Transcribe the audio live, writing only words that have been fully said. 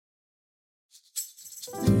Hey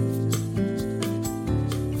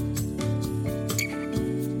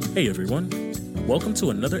everyone, welcome to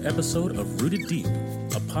another episode of Rooted Deep,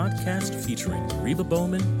 a podcast featuring Reba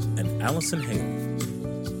Bowman and Allison Hale.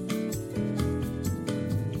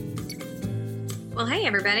 Well, hey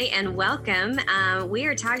everybody, and welcome. We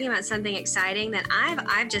are talking about something exciting that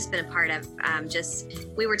I've just been a part of.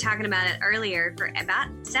 We were talking about it earlier for about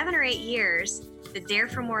 7 or 8 years, the Dare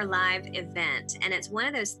for More Live event, and it's one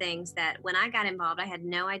of those things that when I got involved, I had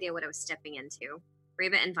no idea what I was stepping into.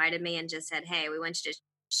 Reba invited me and just said, "Hey, we want you to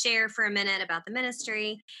share for a minute about the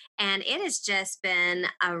ministry," and it has just been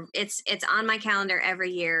it's on my calendar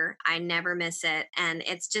every year. I never miss it, and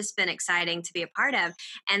it's just been exciting to be a part of.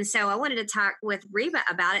 And so I wanted to talk with Reba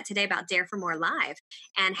about it today, about Dare for More Live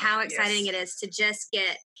and how exciting it is to just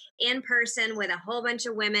get in person with a whole bunch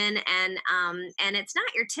of women, and it's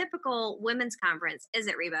not your typical women's conference, is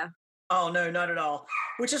it, Reba? Oh, no, not at all.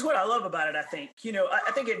 Which is what I love about it, I think.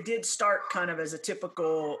 I think it did start kind of as a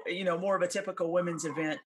typical, more of a typical women's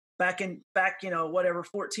event back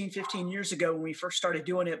 14, 15 years ago when we first started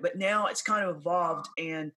doing it. But now it's kind of evolved.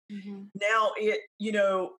 And now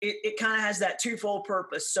it kind of has that twofold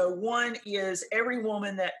purpose. So one is every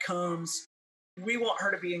woman that comes, we want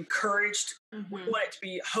her to be encouraged. We want it to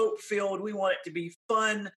be hope-filled. We want it to be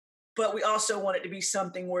fun. But we also want it to be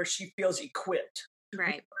something where she feels equipped.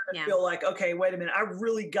 Right. Yeah. Feel like, okay, wait a minute, I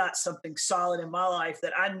really got something solid in my life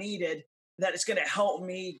that I needed that is going to help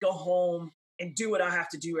me go home and do what I have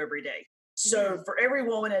to do every day. So for every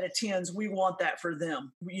woman that attends, we want that for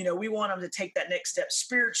them. We want them to take that next step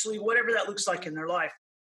spiritually, whatever that looks like in their life.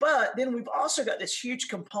 But then we've also got this huge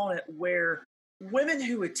component where women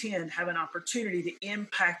who attend have an opportunity to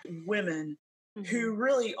impact women who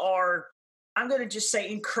really are, I'm going to just say,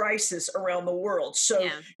 in crisis around the world. So,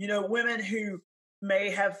 women who may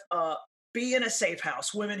have be in a safe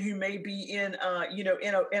house, women who may be in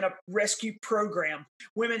in a rescue program,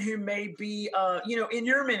 women who may be in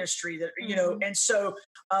your ministry that and so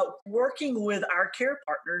working with our care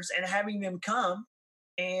partners and having them come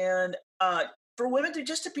and for women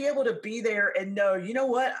to be able to be there and know, you know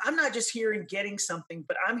what, I'm not just here and getting something,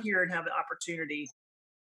 but I'm here and have an opportunity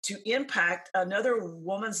to impact another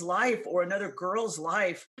woman's life or another girl's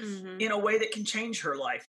life in a way that can change her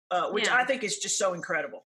life. Which I think is just so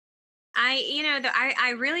incredible.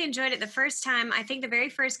 I really enjoyed it the first time. I think the very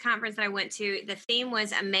first conference that I went to, the theme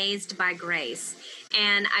was Amazed by Grace.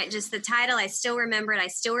 And the title, I still remember it. I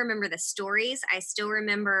still remember the stories. I still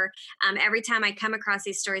remember every time I come across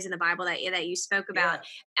these stories in the Bible that you spoke about.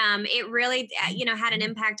 It really, had an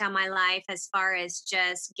impact on my life as far as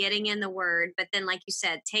just getting in the Word. But then, like you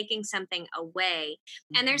said, taking something away.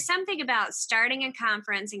 And there's something about starting a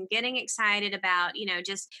conference and getting excited about,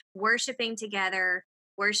 just worshiping together,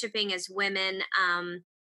 worshiping as women,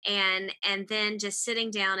 and then just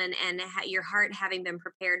sitting down and your heart having been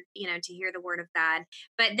prepared, to hear the word of God.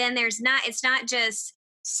 But then it's not just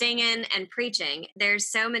singing and preaching.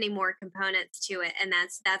 There's so many more components to it, and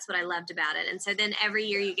that's what I loved about it. And so then every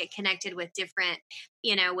year you get connected with different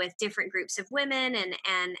groups of women, and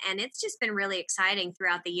it's just been really exciting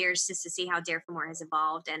throughout the years just to see how Dare for More has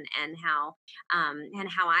evolved and how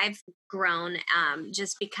I've grown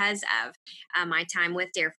just because of my time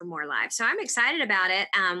with Dare for More Live. So I'm excited about it.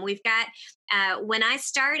 We've got when I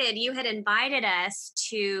started, you had invited us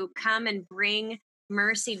to come and bring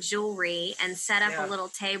Mercy jewelry and set up a little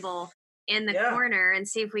table in the corner and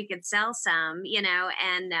see if we could sell some,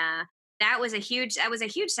 and that was a huge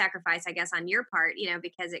sacrifice, I guess, on your part,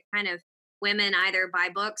 because it kind of, women either buy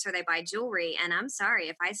books or they buy jewelry. And I'm sorry,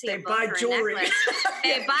 if I see a book or a necklace,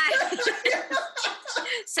 they buy.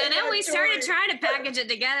 So then we started trying to package it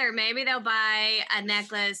together. Maybe they'll buy a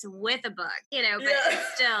necklace with a book, but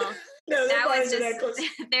it's still. No, they're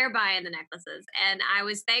buying the necklaces. And I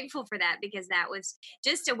was thankful for that because that was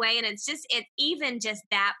just a way. And it's even just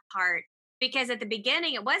that part, because at the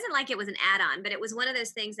beginning, it wasn't like it was an add-on, but it was one of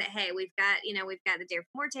those things that, hey, we've got the Dare for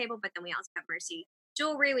More table, but then we also have Mercy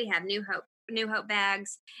jewelry. We have New Hope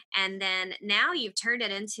bags. And then now you've turned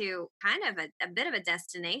it into kind of a bit of a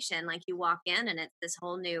destination. Like you walk in and it's this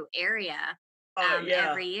whole new area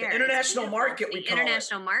every year. The international market, we call it.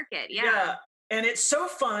 International market, yeah. And it's so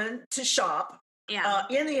fun to shop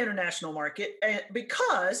in the international market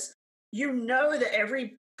because that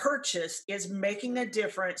every purchase is making a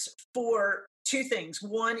difference for two things.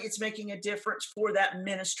 One, it's making a difference for that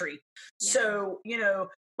ministry. Yeah. So,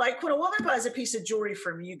 like when a woman buys a piece of jewelry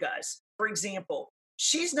from you guys, for example,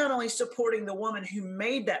 she's not only supporting the woman who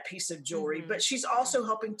made that piece of jewelry, but she's also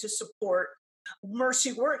helping to support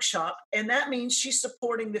Mercy Workshop, and that means she's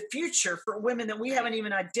supporting the future for women that we haven't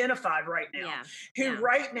even identified right now, who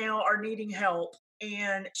right now are needing help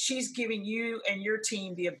and she's giving you and your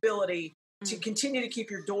team the ability to continue to keep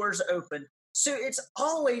your doors open. So it's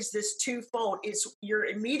always this twofold. It's you're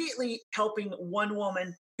immediately helping one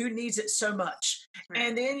woman who needs it so much. Right.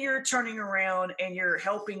 And then you're turning around and you're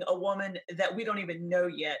helping a woman that we don't even know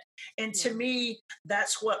yet. And to me,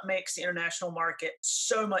 that's what makes the international market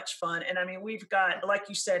so much fun. And I mean, we've got, like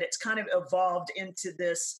you said, it's kind of evolved into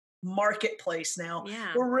this marketplace now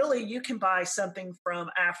where really you can buy something from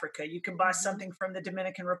Africa, you can buy something from the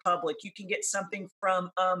Dominican Republic, you can get something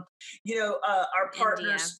from our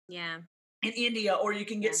partners in India, or you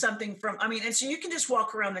can get something from, I mean, and so you can just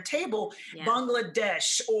walk around the table,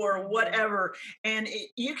 Bangladesh or whatever, and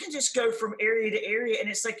you can just go from area to area, and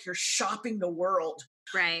it's like you're shopping the world.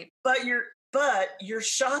 Right. But you're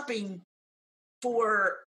shopping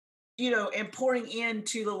for, and pouring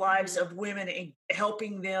into the lives of women and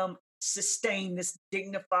helping them sustain this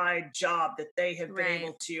dignified job that they have been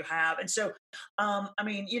able to have. And so, I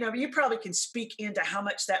mean, you probably can speak into how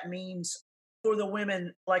much that means for the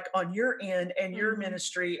women, like on your end and your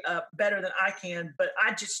ministry, better than I can. But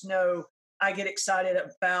I just know I get excited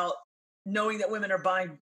about knowing that women are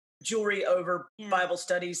buying jewelry over Bible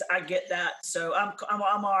studies. I get that, so I'm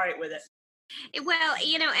all right with it. Well,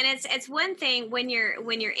 and it's one thing when you're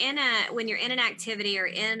in an activity or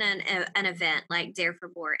in an event like Dare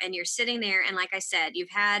for More, and you're sitting there, and like I said,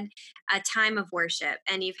 you've had a time of worship,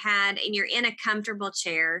 and you're in a comfortable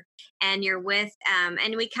chair, and you're with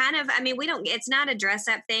and we kind of, I mean, it's not a dress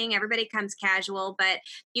up thing. Everybody comes casual, but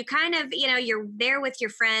you kind of, you're there with your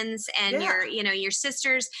friends and your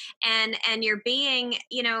sisters, and you're being,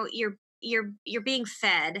 you're being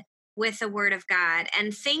fed with the word of God,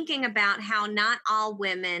 and thinking about how not all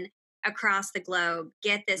women across the globe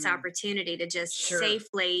get this opportunity to just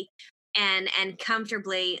safely and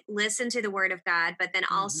comfortably listen to the word of God, but then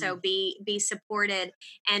also be supported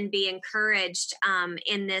and be encouraged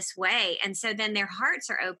in this way. And so then their hearts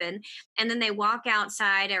are open, and then they walk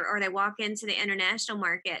outside or they walk into the international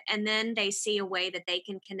market, and then they see a way that they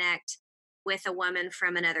can connect with a woman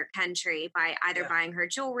from another country by either buying her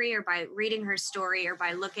jewelry or by reading her story or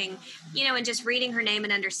by looking, and just reading her name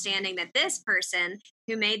and understanding that this person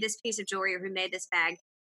who made this piece of jewelry or who made this bag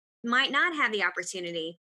might not have the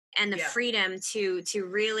opportunity and the freedom to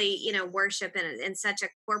really, worship in such a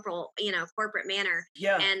corporate manner.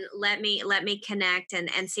 And let me connect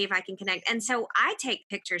and see if I can connect. And so I take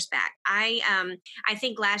pictures back. I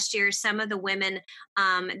think last year, some of the women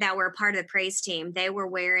that were part of the praise team, they were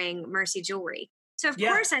wearing Mercy jewelry. So of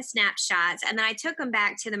course I snapped shots, and then I took them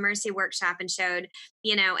back to the Mercy workshop and showed,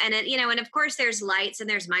 and of course there's lights and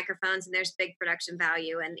there's microphones and there's big production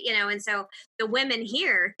value. And, and so the women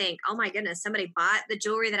here think, oh my goodness, somebody bought the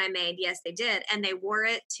jewelry that I made. Yes, they did. And they wore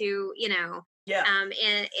it to,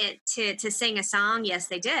 to sing a song. Yes,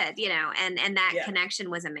 they did, and that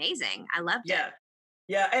connection was amazing. I loved it.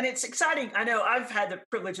 Yeah. And it's exciting. I know I've had the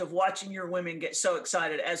privilege of watching your women get so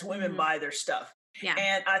excited as women buy their stuff. Yeah.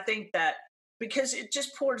 And I think that, because it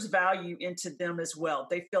just pours value into them as well.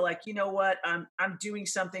 They feel like, you know what, I'm doing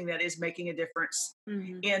something that is making a difference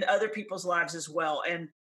in other people's lives as well. And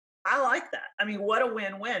I like that. I mean, what a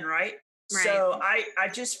win-win, right? So I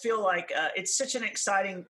just feel like it's such an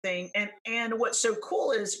exciting thing. And what's so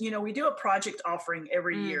cool is, we do a project offering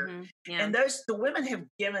every year. And the women have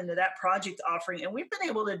given to that project offering, and we've been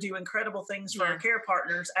able to do incredible things for our care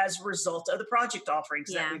partners as a result of the project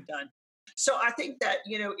offerings that we've done. So I think that,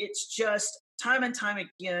 it's just time and time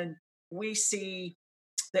again, we see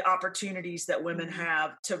the opportunities that women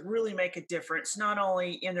have to really make a difference, not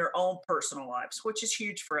only in their own personal lives, which is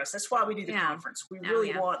huge for us. That's why we do the conference. We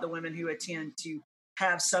really want the women who attend to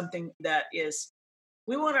have something that is,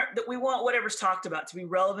 we want whatever's talked about to be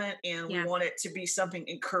relevant, and we want it to be something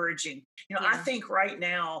encouraging. I think right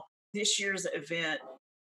now, this year's event,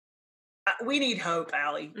 we need hope,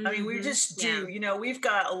 Allie. I mean, we just do. We've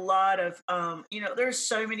got a lot of, there's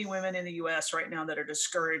so many women in the U.S. right now that are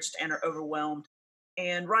discouraged and are overwhelmed,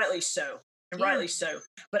 and rightly so.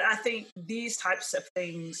 But I think these types of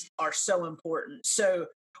things are so important. So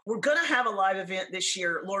we're going to have a live event this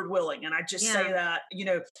year, Lord willing. And I just say that,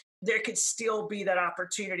 there could still be that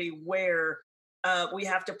opportunity where we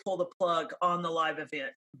have to pull the plug on the live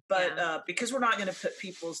event. But because we're not going to put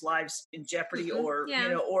people's lives in jeopardy or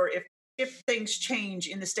if things change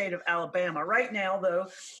in the state of Alabama. Right now, though,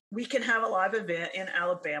 we can have a live event in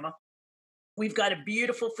Alabama. We've got a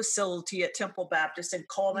beautiful facility at Temple Baptist in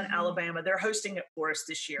Coleman, Alabama. They're hosting it for us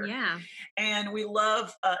this year. Yeah. And we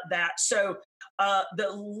love that. So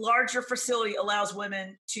the larger facility allows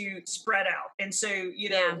women to spread out. And so,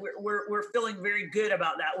 we're feeling very good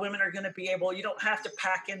about that. Women are going to be able, you don't have to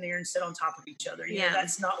pack in there and sit on top of each other. You know,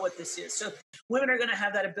 that's not what this is. So women are going to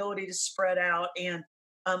have that ability to spread out, and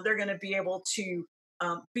they're going to be able to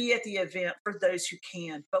be at the event for those who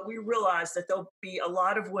can. But we realize that there'll be a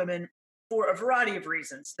lot of women for a variety of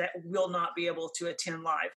reasons that will not be able to attend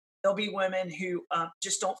live. There'll be women who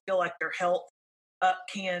just don't feel like their health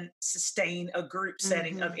can sustain a group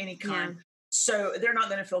setting of any kind. Yeah. So they're not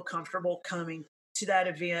going to feel comfortable coming to that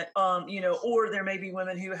event. Or there may be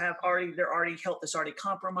women who have their health is already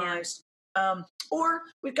compromised. Yeah. Or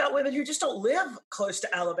we've got women who just don't live close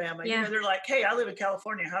to Alabama. Yeah. They're like, hey, I live in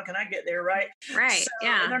California. How can I get there? Right. Right.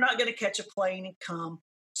 Yeah. And they're not going to catch a plane and come.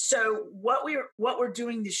 So what we're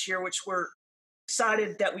doing this year, which we're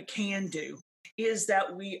excited that we can do, is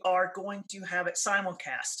that we are going to have it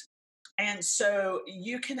simulcast. And so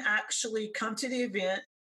you can actually come to the event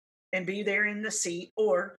and be there in the seat,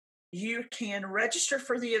 or you can register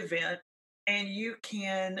for the event and you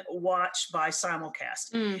can watch by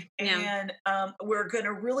simulcast. And we're going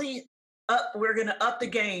to up the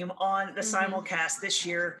game on the simulcast this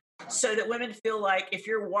year, so that women feel like if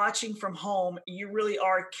you're watching from home, you really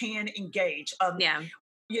can engage.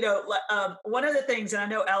 One of the things, and I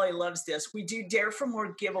know Allie loves this, we do Dare for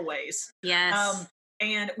More giveaways. Yes.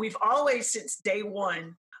 And we've always, since day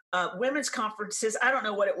one, women's conferences, I don't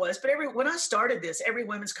know what it was, but when I started this, every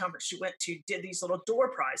women's conference you went to did these little door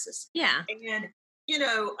prizes. Yeah. And,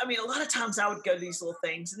 a lot of times I would go to these little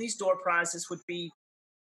things, and these door prizes would be,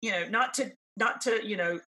 not to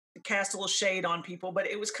cast a little shade on people, but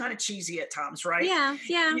it was kind of cheesy at times, right? Yeah.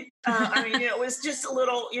 It was just a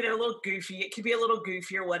little goofy. It could be a little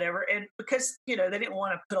goofy or whatever. And because, they didn't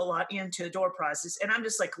want to put a lot into door prizes. And I'm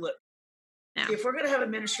just like, look, if we're going to have a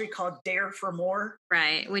ministry called Dare for More,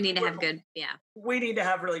 right, we need to have we need to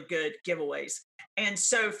have really good giveaways. And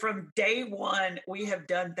so from day one, we have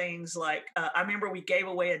done things like, I remember we gave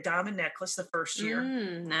away a diamond necklace the first year.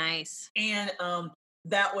 Nice. And,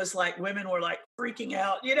 that was like, women were like freaking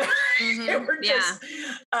out, they were just,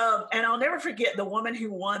 and I'll never forget the woman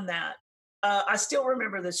who won that. I still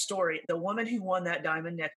remember this story. The woman who won that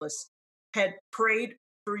diamond necklace had prayed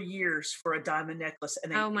for years for a diamond necklace.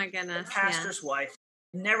 And oh my goodness, the pastor's wife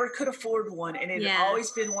never could afford one. And it had always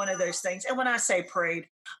been one of those things. And when I say prayed,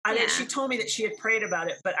 she told me that she had prayed about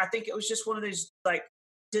it, but I think it was just one of those like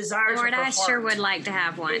desires. Lord, of her I heart. Sure would like to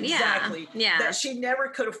have one. Exactly. Yeah. That she never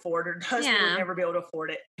could afford. Her husband would never be able to afford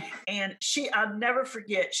it. And I'll never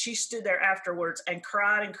forget, she stood there afterwards and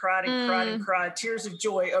cried and cried and cried and cried, tears of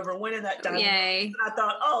joy over winning that diamond. Yay. And I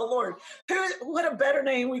thought, oh Lord, what a better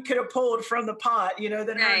name we could have pulled from the pot, than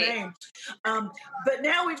her name. But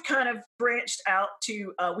now we've kind of branched out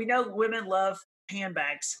to, we know women love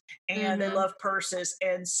handbags and they love purses,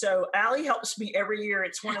 and so Allie helps me every year.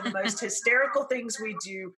 It's one of the most hysterical things we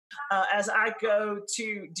do as I go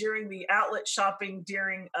to during the outlet shopping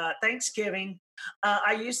during Thanksgiving.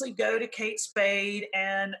 I usually go to Kate Spade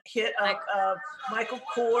and hit up Michael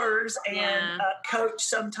Kors and Coach.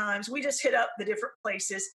 Sometimes we just hit up the different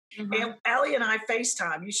places. And Allie and I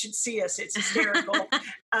FaceTime. You should see us. It's hysterical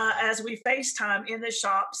as we FaceTime in the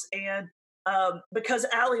shops. And because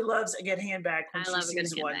Allie loves a good handbag when she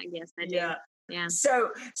sees one. Handbag. Yes, I do. Yeah. So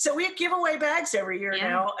we give away bags every year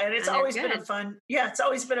now, and it's always been a fun. Yeah, it's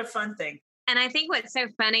always been a fun thing. And I think what's so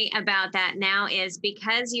funny about that now is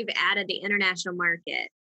because you've added the international market,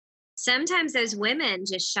 sometimes those women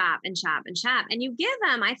just shop and shop and shop, and you give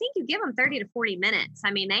them 30 to 40 minutes.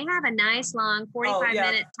 I mean, they have a nice long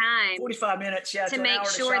 45-minute time. 45 minutes, to make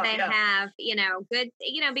sure they have, good,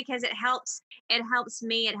 because it helps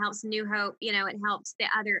me, it helps New Hope, it helps the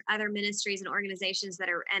other ministries and organizations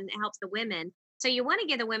and it helps the women. So you want to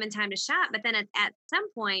give the women time to shop, but then at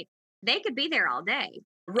some point they could be there all day.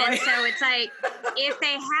 Right. And so it's like, if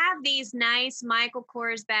they have these nice Michael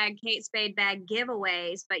Kors bag, Kate Spade bag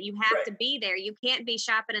giveaways, but you have to be there. You can't be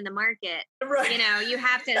shopping in the market. Right. You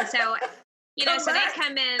have to. So, so they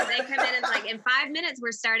come in and like in 5 minutes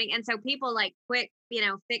we're starting. And so people like quick,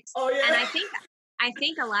 fix. Oh, yeah. And I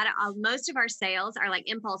think most of our sales are like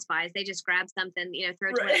impulse buys. They just grab something,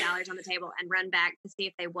 throw $20 on the table and run back to see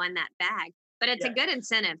if they won that bag. But it's a good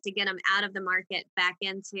incentive to get them out of the market back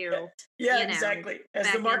into. Exactly.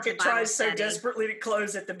 As the market tries so desperately to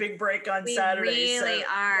close at the big break on Saturday. We really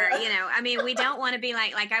are. We don't want to be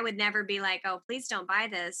like I would never be like, oh, please don't buy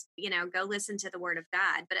this. Go listen to the word of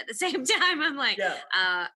God. But at the same time, I'm like,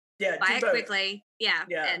 buy it quickly. Yeah.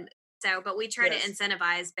 And So, but we try to Yes.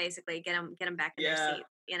 incentivize, basically get them back in their Yeah. seat,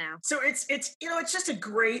 you know. So it's it's just a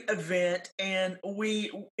great event, and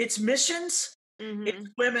it's missions, it's Hmm.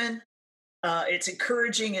 women, it's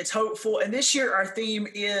encouraging, it's hopeful, and this year our theme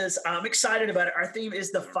is, I'm excited about it. Our theme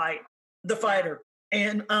is the fighter,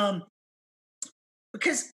 and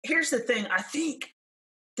because here's the thing, I think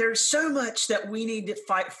there's so much that we need to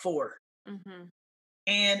fight for, Hmm.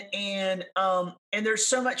 and there's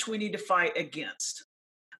so much we need to fight against.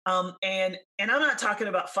 And I'm not talking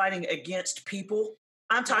about fighting against people.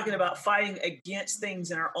 I'm talking about fighting against things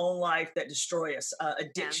in our own life that destroy us, Yeah.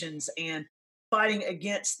 addictions, and fighting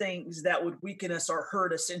against things that would weaken us or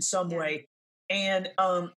hurt us in some Yeah. way. And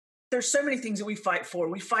there's so many things that we fight for.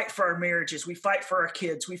 We fight for our marriages. We fight for our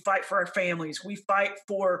kids. We fight for our families. We fight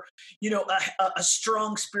for, a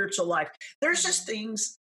strong spiritual life. There's just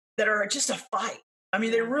things that are just a fight. I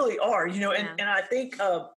mean, they Yeah. really are, Yeah. and I think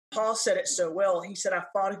Paul said it so well. He said, I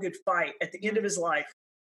fought a good fight at the end of his life.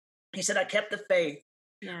 He said, I kept the faith.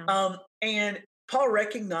 Yeah. And Paul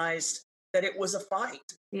recognized that it was a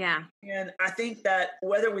fight. Yeah. And I think that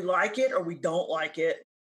whether we like it or we don't like it,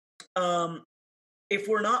 if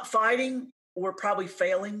we're not fighting, we're probably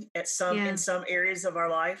failing in some areas of our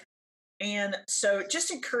life. And so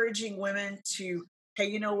just encouraging women to, hey,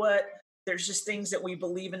 you know what? There's just things that we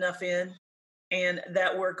believe enough in, and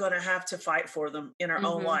that we're going to have to fight for them in our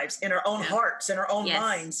own lives, in our own hearts, in our own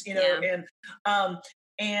minds,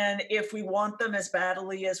 and if we want them as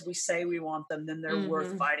badly as we say we want them, then they're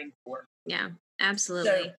worth fighting for. Yeah,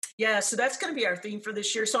 absolutely. So that's going to be our theme for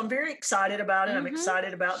this year. So I'm very excited about it. I'm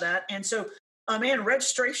excited about that. And so, man,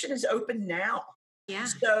 registration is open now. Yeah.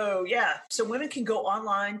 So women can go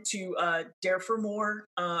online to Dare for More,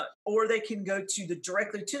 or they can go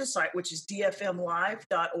directly to the site, which is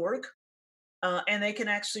dfmlive.org. And they can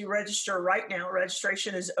actually register right now.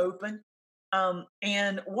 Registration is open.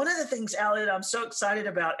 And one of the things, Allie, that I'm so excited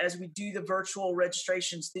about as we do the virtual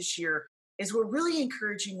registrations this year is we're really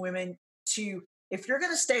encouraging women to, if you're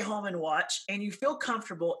going to stay home and watch and you feel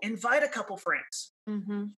comfortable, invite a couple friends.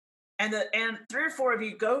 And 3 or 4 of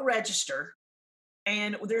you go register.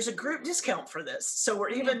 And there's a group discount for this. So we're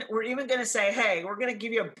even going to say, hey, we're going to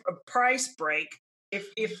give you a price break if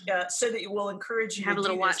so that it will encourage you have to a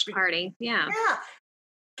little do watch this. party. Yeah.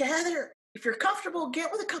 Gather, if you're comfortable,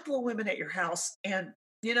 get with a couple of women at your house and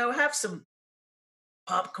have some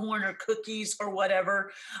popcorn or cookies or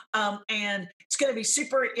whatever. And it's going to be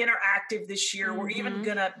super interactive this year. We're even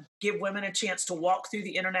going to give women a chance to walk through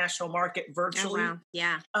the international market virtually. Oh,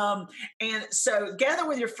 wow. Yeah. And so gather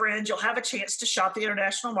with your friends. You'll have a chance to shop the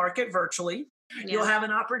international market virtually. Yeah. You'll have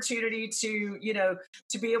an opportunity to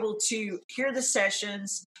be able to hear the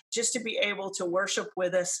sessions, just to be able to worship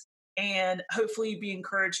with us, and hopefully be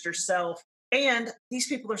encouraged yourself. And these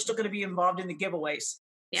people are still going to be involved in the giveaways.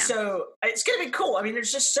 Yeah. So it's going to be cool. I mean,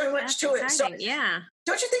 there's just so much to it. So, yeah.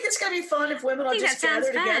 Don't you think it's going to be fun if women will just gather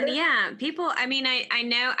together? Yeah. People, I mean, I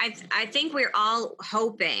know, I think we're all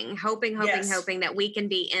hoping that we can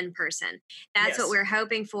be in person. That's what we're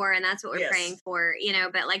hoping for. And that's what we're praying for,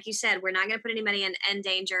 but like you said, we're not going to put anybody in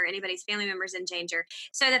danger, anybody's family members in danger.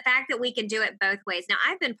 So the fact that we can do it both ways. Now,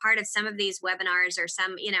 I've been part of some of these webinars or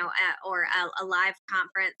some, or a live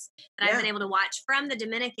conference that I've been able to watch from the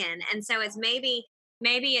Dominican. And so it's maybe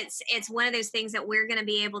it's one of those things that we're going to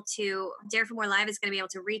be able to, Dare for More Live is going to be able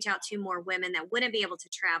to reach out to more women that wouldn't be able to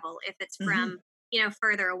travel if it's from,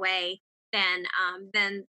 further away than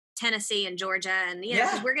Tennessee and Georgia. And,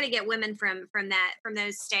 because we're going to get women from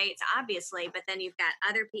those states, obviously, but then you've got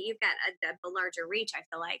other people, you've got a larger reach, I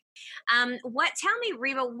feel like. Tell me,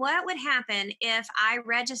 Reba, what would happen if I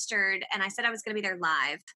registered and I said I was going to be there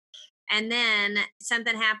live? And then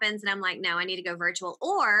something happens and I'm like, no, I need to go virtual.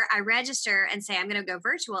 Or I register and say, I'm going to go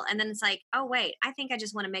virtual. And then it's like, oh, wait, I think I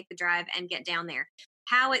just want to make the drive and get down there.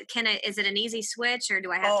 Is it an easy switch, or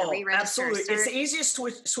do I have to re-register? Absolutely. It's the easiest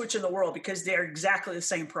switch in the world because they're exactly the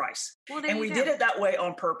same price. Well, and we did it that way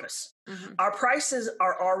on purpose. Our prices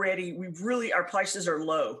are already, our prices are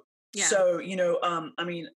low. Yeah. So, I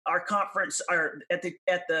mean, our conference at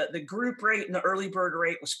the group rate and the early bird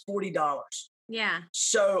rate was $40. Yeah.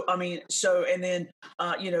 So, and then,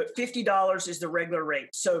 $50 is the regular rate.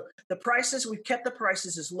 So we've kept the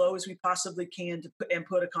prices as low as we possibly can to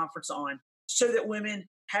put a conference on so that women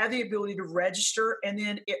have the ability to register. And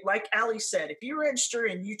then like Allie said, if you register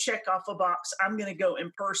and you check off a box, I'm going to go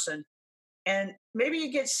in person, and maybe you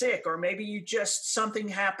get sick, or maybe something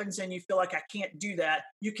happens and you feel like I can't do that,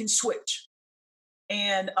 you can switch.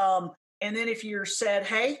 And then if you're said,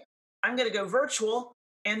 hey, I'm going to go virtual,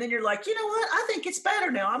 and then you're like, you know what? I think it's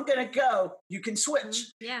better now. I'm going to go. You can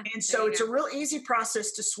switch. Yeah. And so it's a real easy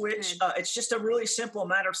process to switch. It's just a really simple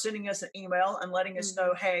matter of sending us an email and letting us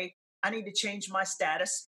know, hey, I need to change my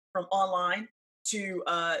status from online to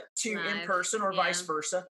in person or vice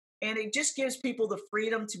versa. And it just gives people the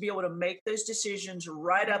freedom to be able to make those decisions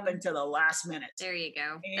right up until the last minute. There you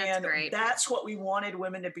go. And that's great. That's what we wanted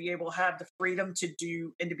women to be able to have the freedom to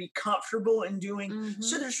do and to be comfortable in doing.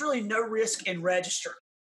 So there's really no risk in registering.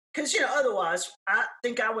 Because, otherwise, I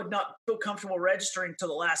think I would not feel comfortable registering to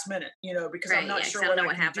the last minute, because I'm not sure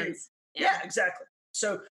what happens. Yeah, exactly.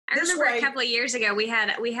 So I remember a couple of years ago, we had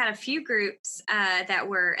a few groups that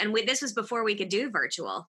were, and this was before we could do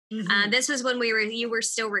virtual. This was when you were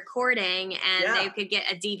still recording, and they could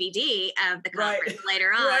get a DVD of the conference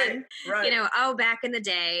later on. Right. Back in the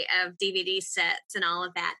day of DVD sets and all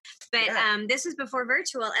of that. But this was before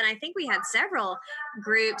virtual, and I think we had several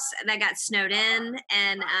groups that got snowed in,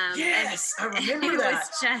 and yes, I remember that.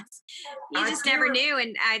 You just never knew.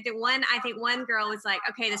 And I think one girl was like,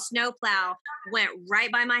 "Okay, the snowplow went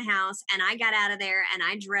right by my house, and I got out of there, and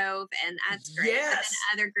I drove, and that's great." Yes. But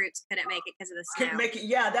then other groups couldn't make it because of the snow. Couldn't make it.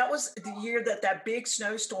 Yeah, that was the year that big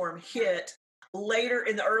snowstorm hit. Later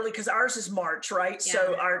in the early, because ours is March, right? Yeah.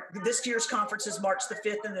 So this year's conference is March the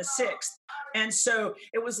 5th and the 6th. And so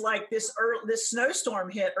it was like this snowstorm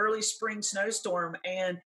hit, early spring snowstorm.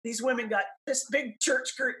 And these women this big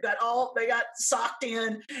church group they got socked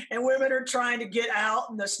in, and women are trying to get out,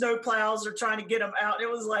 and the snow plows are trying to get them out. It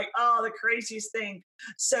was like, the craziest thing.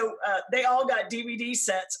 So they all got DVD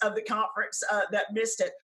sets of the conference that missed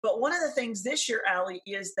it. But one of the things this year, Allie,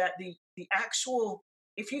 is that the actual,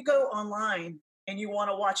 if you go online and you want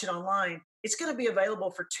to watch it online, it's going to be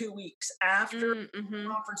available for 2 weeks after the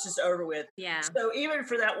conference is over with. Yeah. So even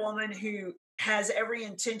for that woman who has every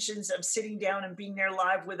intentions of sitting down and being there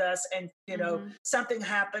live with us, and something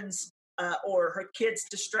happens or her kids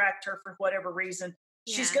distract her for whatever reason,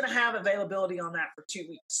 she's going to have availability on that for 2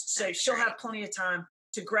 weeks. So she'll have plenty of time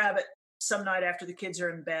to grab it some night after the kids are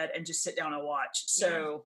in bed and just sit down and watch.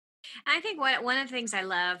 So I think one of the things I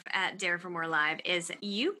love at Dare for More Live is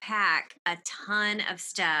you pack a ton of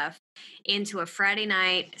stuff into a Friday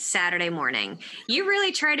night, Saturday morning. You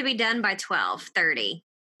really try to be done by 12:30.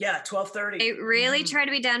 Yeah, 12:30. They really try to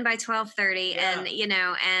be done by 12:30, and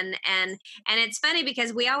and it's funny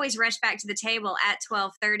because we always rush back to the table at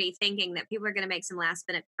 12:30, thinking that people are going to make some last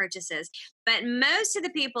minute purchases. But most of the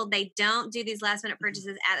people, they don't do these last minute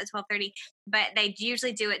purchases at the 12:30, but they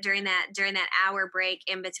usually do it during that hour break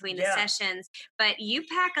in between the sessions. But you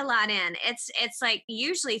pack a lot in. It's like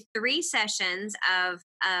usually 3 sessions of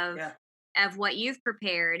what you've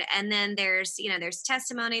prepared, and then there's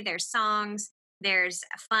testimony, there's songs. There's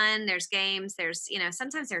fun, there's games, there's,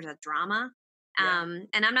 sometimes there's a drama. And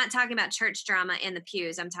I'm not talking about church drama in the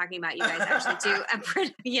pews. I'm talking about you guys actually do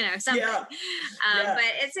something.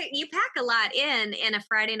 But you pack a lot in a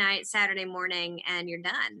Friday night, Saturday morning, and you're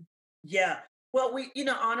done. Yeah. Well,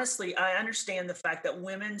 honestly, I understand the fact that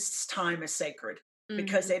women's time is sacred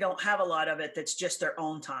because they don't have a lot of it that's just their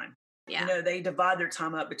own time. Yeah. They divide their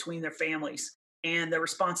time up between their families and the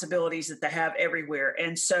responsibilities that they have everywhere.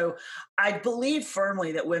 And so I believe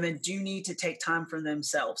firmly that women do need to take time for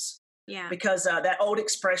themselves. Yeah. Because that old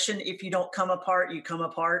expression, if you don't come apart, you come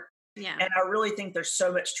apart. Yeah. And I really think there's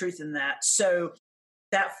so much truth in that. So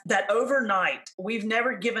that overnight, we've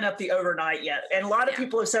never given up the overnight yet. And a lot of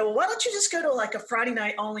people have said, well, why don't you just go to like a Friday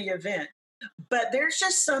night only event? But there's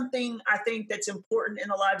just something I think that's important in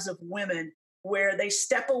the lives of women where they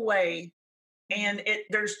step away. And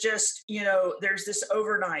there's just, there's this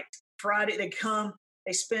overnight Friday. They come,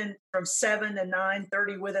 they spend from 7 to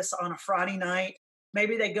 9:30 with us on a Friday night.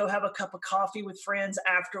 Maybe they go have a cup of coffee with friends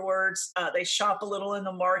afterwards. They shop a little in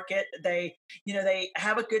the market. They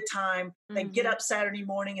have a good time. They get up Saturday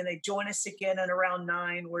morning and they join us again at around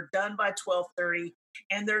 9. We're done by 12:30.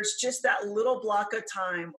 And there's just that little block of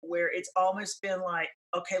time where it's almost been like,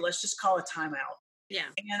 okay, let's just call a timeout. Yeah.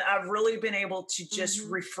 And I've really been able to just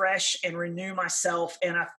refresh and renew myself.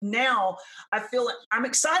 And I feel I'm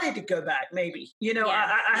excited to go back. Maybe,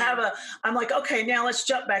 I'm like, okay, now let's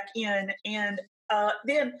jump back in. And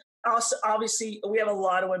then also, obviously, we have a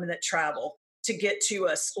lot of women that travel to get to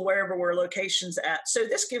us wherever we're locations at. So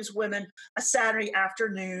this gives women a Saturday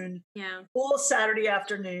afternoon, full Saturday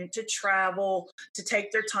afternoon to travel, to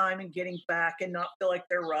take their time in getting back and not feel like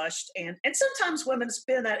they're rushed. And sometimes women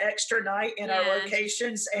spend that extra night in our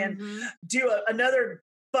locations and do another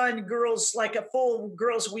fun like a full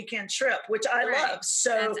girls weekend trip, which I love.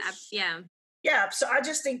 So so I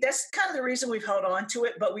just think that's kind of the reason we've held on to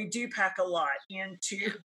it, but we do pack a lot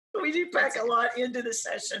into We do pack a lot into the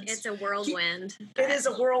sessions. It's a whirlwind. It is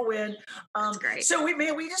a whirlwind. That's great. So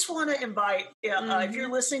we just want to invite, if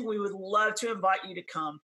you're listening, we would love to invite you to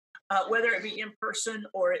come, whether it be in person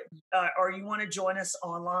or you want to join us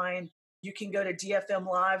online. You can go to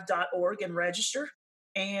dfmlive.org and register.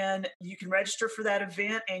 And you can register for that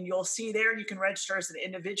event, and you'll see there you can register as an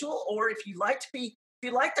individual, or if you'd like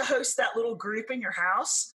to host that little group in your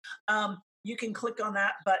house, you can click on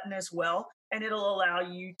that button as well, and it'll allow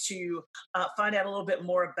you to find out a little bit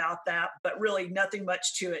more about that. But really, nothing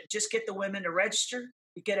much to it. Just get the women to register.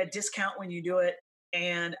 You get a discount when you do it,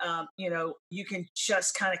 and you can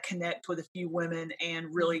just kind of connect with a few women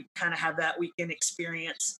and really kind of have that weekend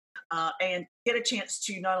experience, and get a chance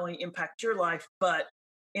to not only impact your life, but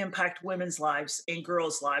impact women's lives and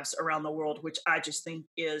girls' lives around the world, which I just think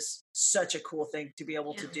is such a cool thing to be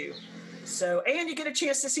able to do. So, and you get a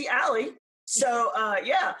chance to see Allie. So,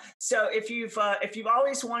 So if you've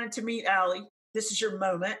always wanted to meet Allie, this is your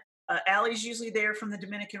moment. Allie's usually there from the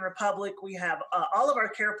Dominican Republic. We have all of our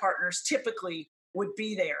care partners typically would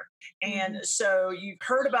be there. And so you've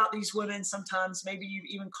heard about these women. Sometimes maybe you've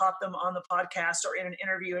even caught them on the podcast or in an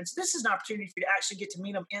interview. And so this is an opportunity for you to actually get to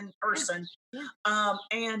meet them in person.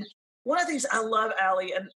 And one of the things I love,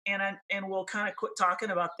 Allie, and we'll kind of quit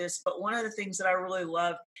talking about this, but one of the things that I really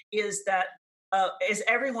love is that is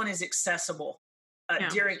everyone is accessible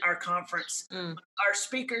during our conference. Our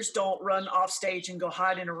speakers don't run off stage and go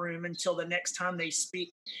hide in a room until the next time they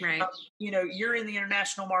speak. Right. You're in the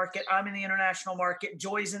international market. I'm in the international market.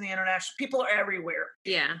 Joy's in the international. People are everywhere.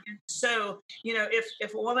 Yeah. And so,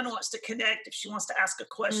 if a woman wants to connect, if she wants to ask a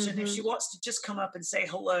question, if she wants to just come up and say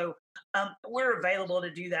hello, we're available to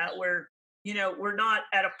do that. We're not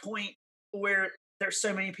at a point where there's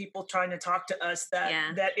so many people trying to talk to us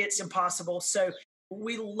that it's impossible. So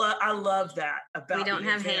I love that about we don't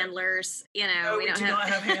have handlers, No, we do not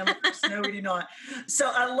have handlers. No, we do not. So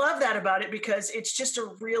I love that about it because it's just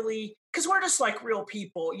because we're just like real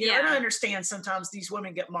people. And I understand sometimes these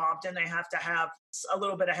women get mobbed and they have to have a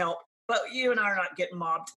little bit of help, but you and I are not getting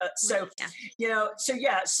mobbed. So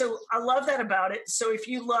I love that about it. So if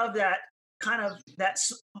you love that kind of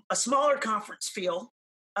a smaller conference feel,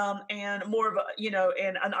 and more of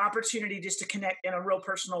and an opportunity just to connect in a real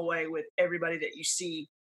personal way with everybody that you see,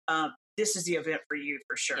 this is the event for you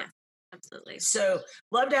for sure. Yeah, absolutely. So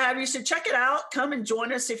love to have you. So check it out. Come and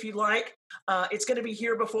join us if you like. It's going to be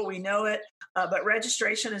here before we know it. But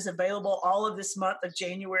registration is available all of this month of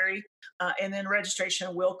January, and then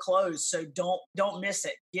registration will close. So don't miss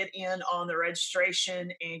it. Get in on the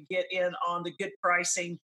registration and get in on the good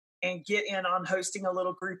pricing and get in on hosting a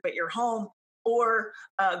little group at your home. Or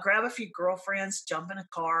grab a few girlfriends, jump in a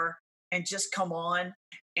car, and just come on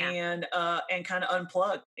and kind of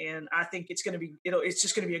unplug. And I think it's going to be it's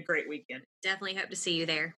just going to be a great weekend. Definitely hope to see you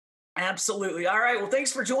there. Absolutely. All right. Well,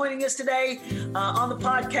 thanks for joining us today on the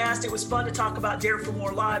podcast. It was fun to talk about Dare for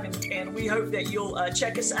More Live, and we hope that you'll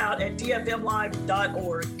check us out at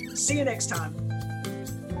dfmlive.org. See you next time.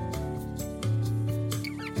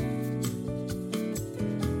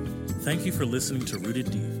 Thank you for listening to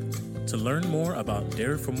Rooted Deep. To learn more about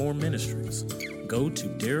Dare for More Ministries, go to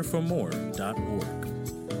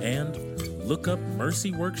dareformore.org and look up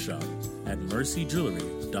Mercy Workshop at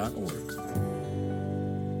mercyjewelry.org.